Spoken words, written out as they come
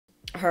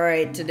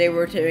Alright, today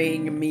we're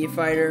taking a Mii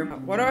fighter.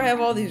 Why do I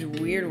have all these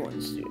weird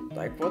ones, dude?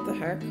 Like, what the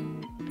heck?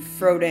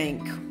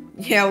 Frodank.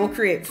 Yeah, we'll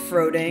create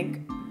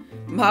Frodank.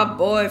 My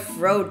boy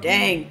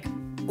Frodank.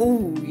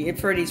 Ooh,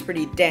 he's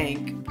pretty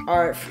dank.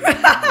 Alright.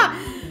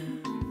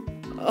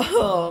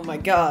 Oh my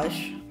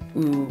gosh.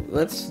 Ooh,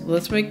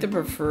 let's make the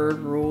preferred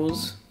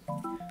rules.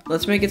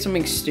 Let's make it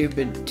something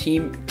stupid.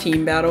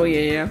 Team battle,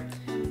 yeah.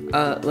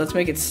 Let's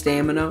make it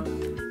stamina.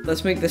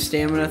 Let's make the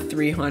stamina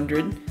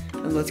 300.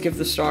 And let's give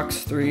the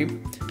stocks 3.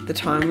 The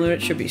time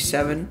limit should be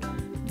 7.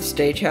 The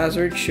stage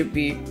hazard should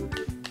be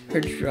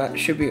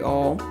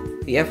all.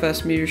 The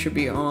FS meter should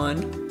be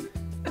on.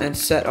 And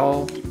set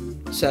all.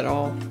 Set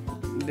all.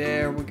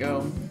 There we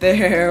go.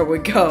 There we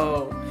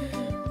go.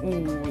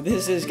 Ooh,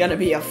 this is gonna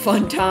be a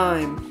fun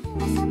time.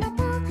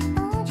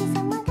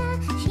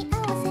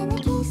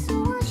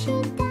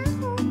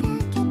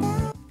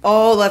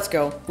 Oh, let's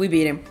go. We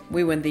beat him.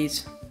 We win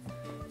these.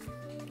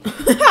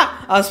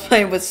 I was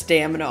playing with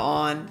stamina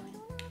on.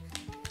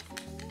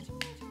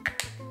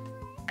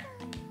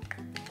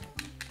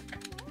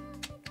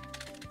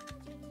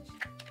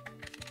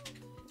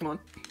 Come on.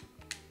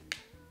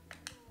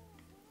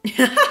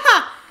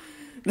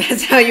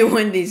 That's how you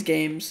win these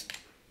games.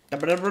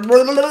 Alright,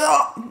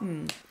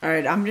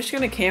 I'm just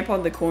gonna camp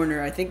on the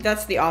corner. I think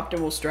that's the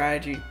optimal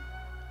strategy.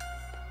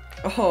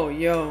 Oh,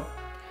 yo.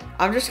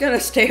 I'm just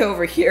gonna stay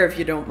over here if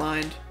you don't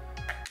mind.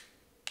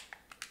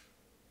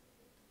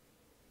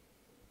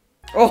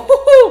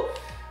 Oh!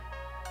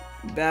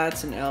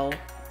 That's an L.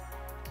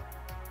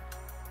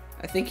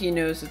 I think he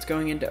knows it's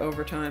going into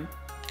overtime.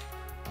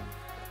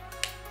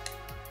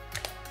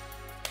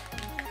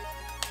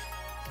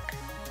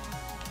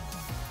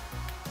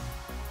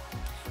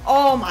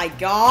 Oh my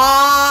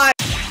god!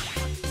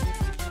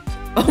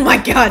 Oh my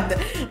god!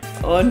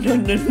 Oh no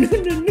no no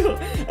no no!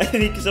 I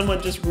think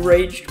someone just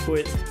rage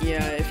quit.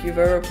 Yeah, if you've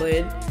ever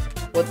played,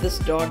 what this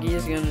doggy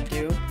is gonna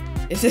do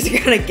is it's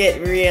gonna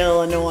get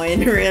real annoying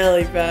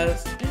really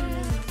fast.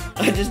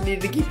 I just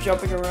need to keep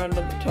jumping around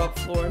on the top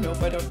floor and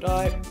hope I don't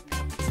die.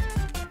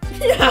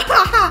 Yeah!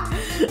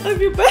 I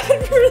feel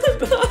bad for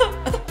them.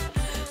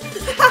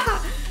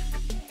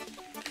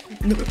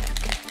 No.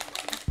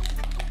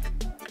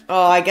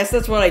 Oh, I guess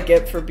that's what I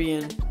get for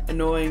being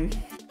annoying.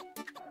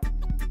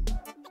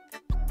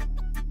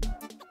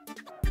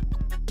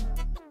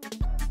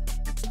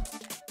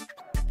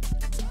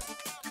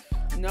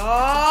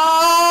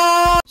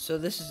 No! So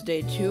this is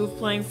day 2 of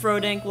playing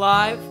Frodank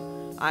live.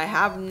 I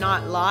have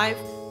not live,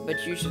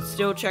 but you should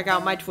still check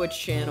out my Twitch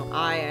channel.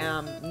 I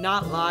am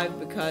not live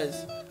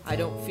because I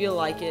don't feel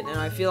like it, and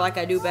I feel like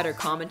I do better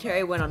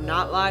commentary when I'm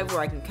not live,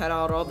 where I can cut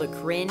out all the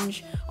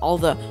cringe, all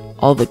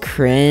the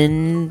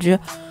cringe.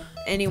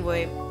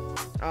 Anyway,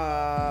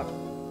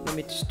 let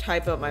me just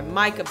type up my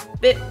mic a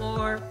bit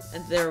more,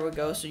 and there we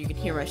go, so you can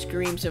hear my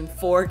screams in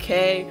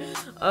 4K.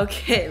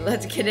 Okay,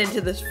 let's get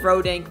into this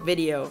Frodank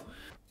video.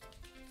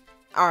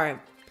 Alright,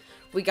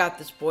 we got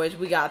this, boys,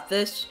 we got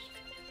this.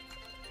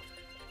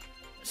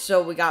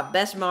 So we got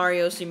Best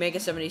Mario,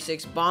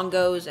 C-Mega76,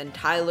 Bongos, and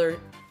Tyler.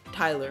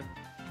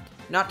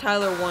 Not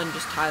Tyler 1,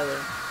 just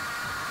Tyler.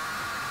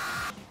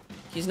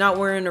 He's not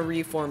wearing a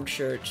reformed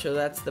shirt, so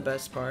that's the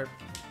best part.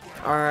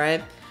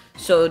 Alright.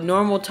 So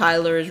normal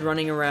Tyler is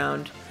running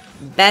around.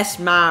 Best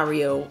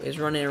Mario is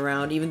running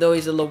around, even though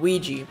he's a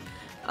Luigi.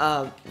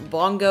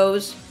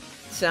 Bongos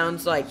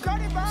sounds like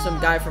some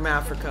guy from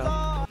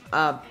Africa.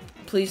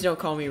 Please don't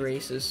call me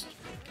racist.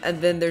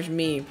 And then there's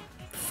me,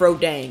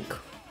 Frodank,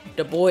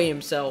 the boy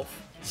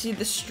himself. See,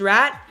 the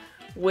strat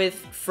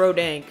with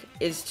Frodank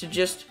is to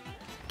just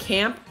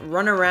camp,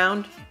 run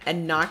around,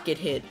 and not get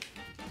hit.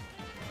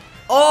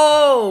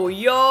 Oh,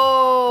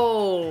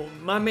 yo!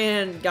 My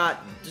man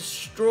got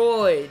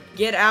destroyed.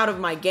 Get out of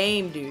my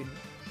game, dude.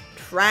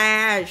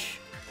 Trash.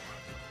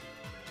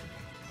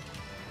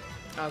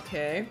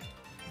 Okay.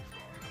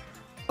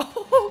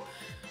 Oh!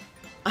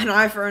 An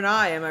eye for an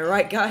eye, am I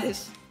right,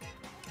 guys?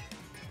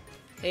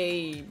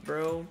 Hey,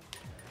 bro.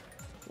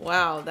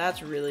 Wow,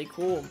 that's really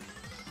cool.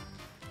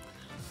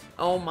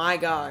 Oh my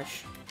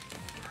gosh.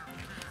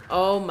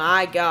 Oh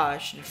my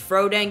gosh. Did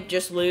Frodank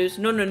just lose?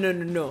 No, no, no,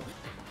 no, no.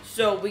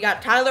 So we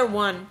got Tyler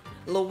 1,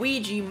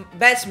 Luigi,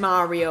 Best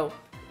Mario,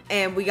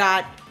 and we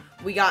got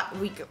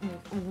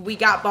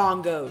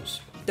Bongos.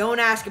 Don't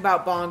ask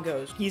about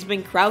Bongos. He's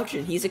been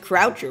crouching. He's a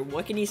croucher.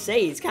 What can he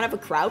say? He's kind of a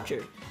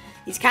croucher.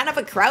 He's kind of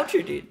a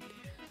croucher, dude.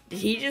 Did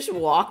he just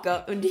walk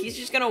up? And he's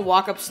just gonna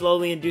walk up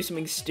slowly and do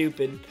something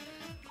stupid.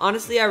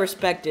 Honestly, I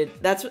respect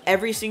it. That's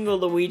every single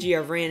Luigi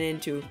I've ran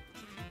into.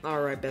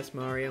 All right, Best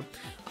Mario.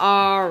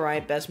 All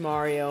right, Best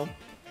Mario.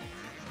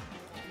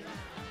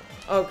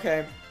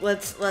 Okay,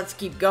 let's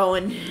keep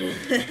going.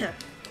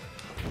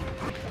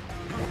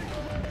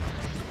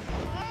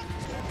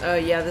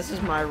 Yeah, this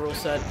is my rule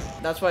set.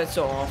 That's why it's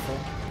so awful.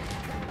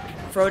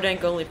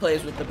 Frodank only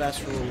plays with the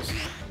best rules.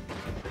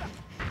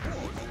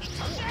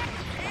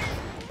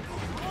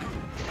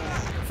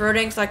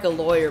 Frodank's like a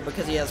lawyer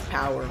because he has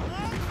power.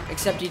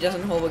 Except he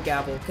doesn't hold a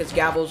gavel, because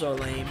gavels are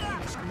lame.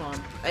 Come on.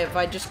 If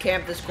I just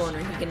camp this corner,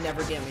 he can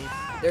never get me.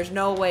 There's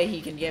no way he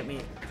can get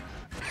me.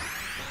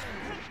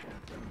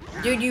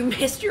 Dude, you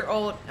missed your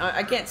ult.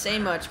 I can't say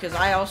much, because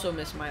I also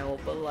missed my ult,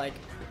 but like...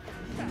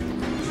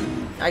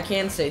 I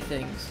can say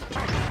things.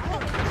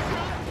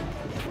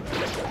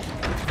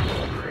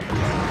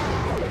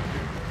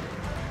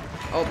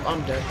 Oh,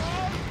 I'm dead.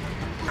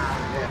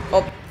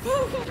 Oh.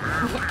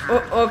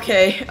 Oh,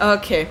 okay,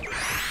 okay.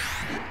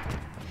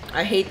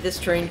 I hate this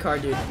train car,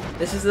 dude.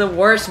 This is the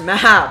worst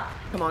map.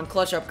 Come on,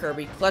 clutch up,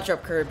 Kirby. Clutch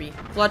up, Kirby.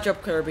 Clutch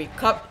up, Kirby.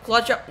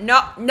 Clutch up.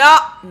 No, no.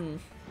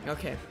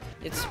 Okay,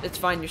 it's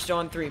fine. You're still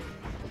on 3.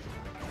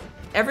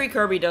 Every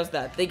Kirby does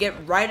that. They get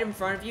right in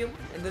front of you,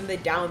 and then they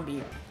down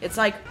beat. It's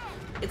like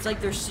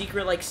their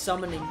secret, like,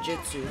 summoning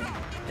jutsu.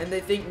 And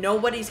they think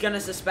nobody's gonna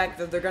suspect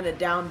that they're gonna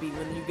down beat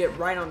when you get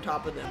right on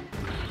top of them.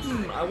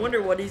 I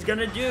wonder what he's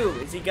gonna do.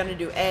 Is he gonna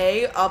do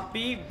A, up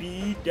B,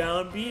 B,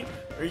 down B?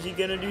 Or is he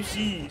gonna do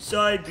C,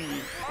 side B?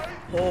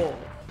 Oh.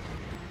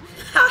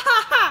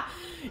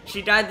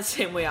 She died the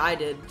same way I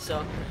did,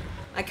 so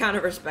I kind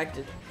of respect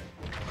it.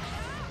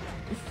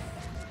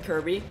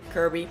 Kirby,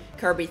 Kirby,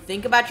 Kirby,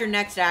 think about your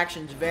next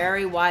actions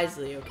very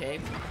wisely, okay?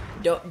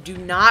 Do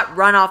not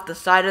run off the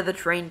side of the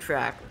train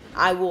track.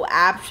 I will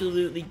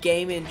absolutely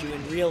game end you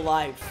in real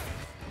life.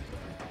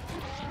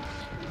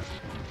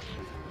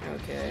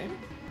 Okay.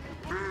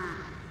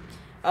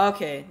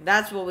 Okay,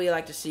 that's what we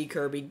like to see,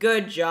 Kirby.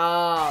 Good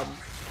job.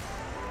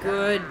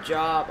 Good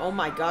job. Oh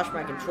my gosh,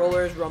 my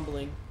controller is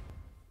rumbling.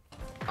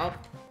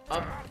 Up,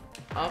 up,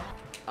 up,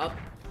 up,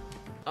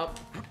 up,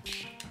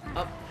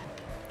 up.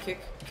 Kick,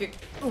 kick.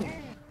 Ooh.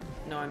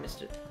 No, I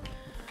missed it.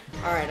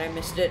 Alright, I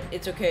missed it.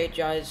 It's okay,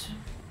 guys.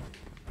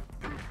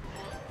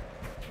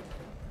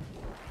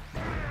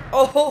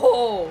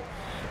 Oh,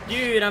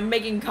 dude, I'm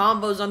making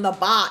combos on the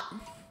bot.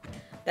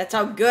 That's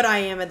how good I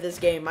am at this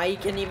game. I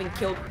can even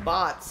kill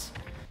bots.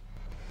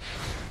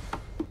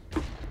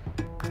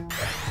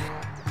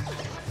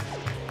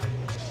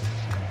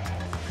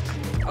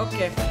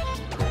 Okay.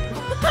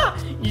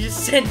 You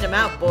just sent him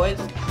out, boys.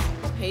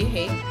 Hey,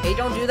 hey, hey,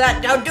 don't do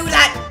that. Don't do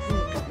that!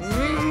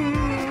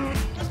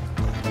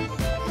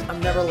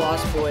 I've never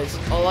lost, boys.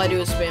 All I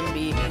do is spam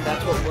B, and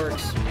that's what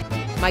works.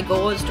 My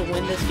goal is to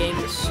win this game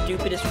the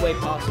stupidest way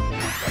possible.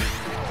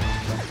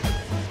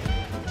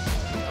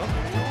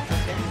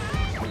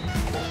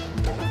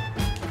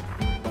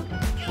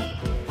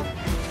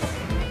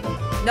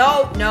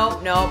 No, no,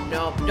 no,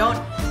 no.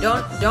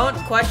 Don't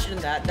question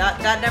that.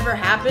 That never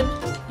happened.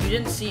 You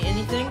didn't see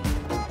anything.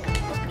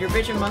 Your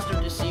vision must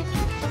have deceived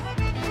you.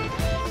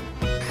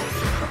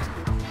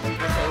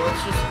 Okay,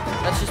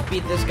 let's just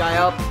beat this guy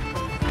up.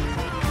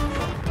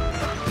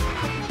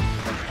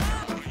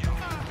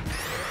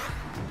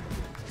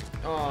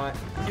 Oh,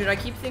 dude, I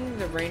keep thinking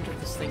the range of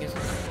this thing is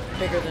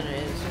bigger than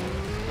it is.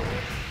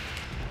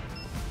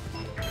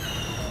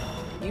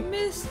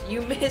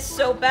 You missed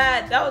so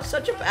bad. That was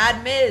such a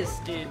bad miss,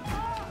 dude.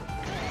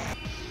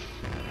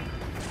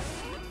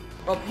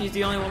 Oh, he's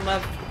the only one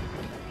left.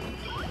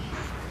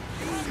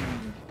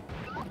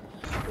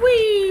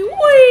 Wee,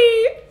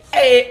 wee.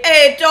 Hey,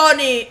 hey,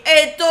 Tony.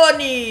 Hey,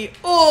 Tony.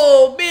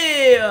 Oh,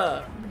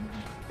 beer.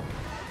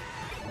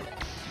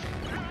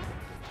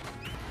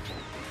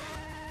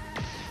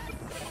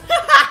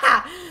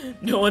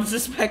 No one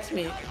suspects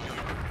me.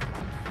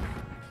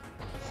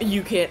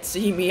 You can't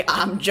see me.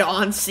 I'm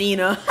John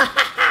Cena.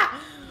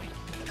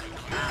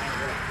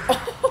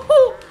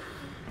 Oh,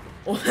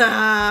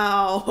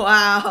 wow,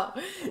 wow,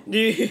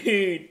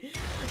 dude.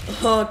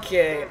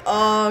 Okay,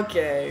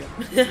 okay.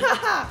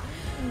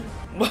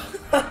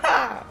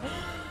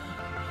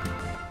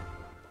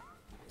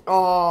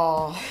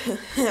 Oh,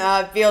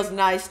 it feels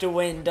nice to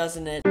win,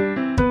 doesn't it?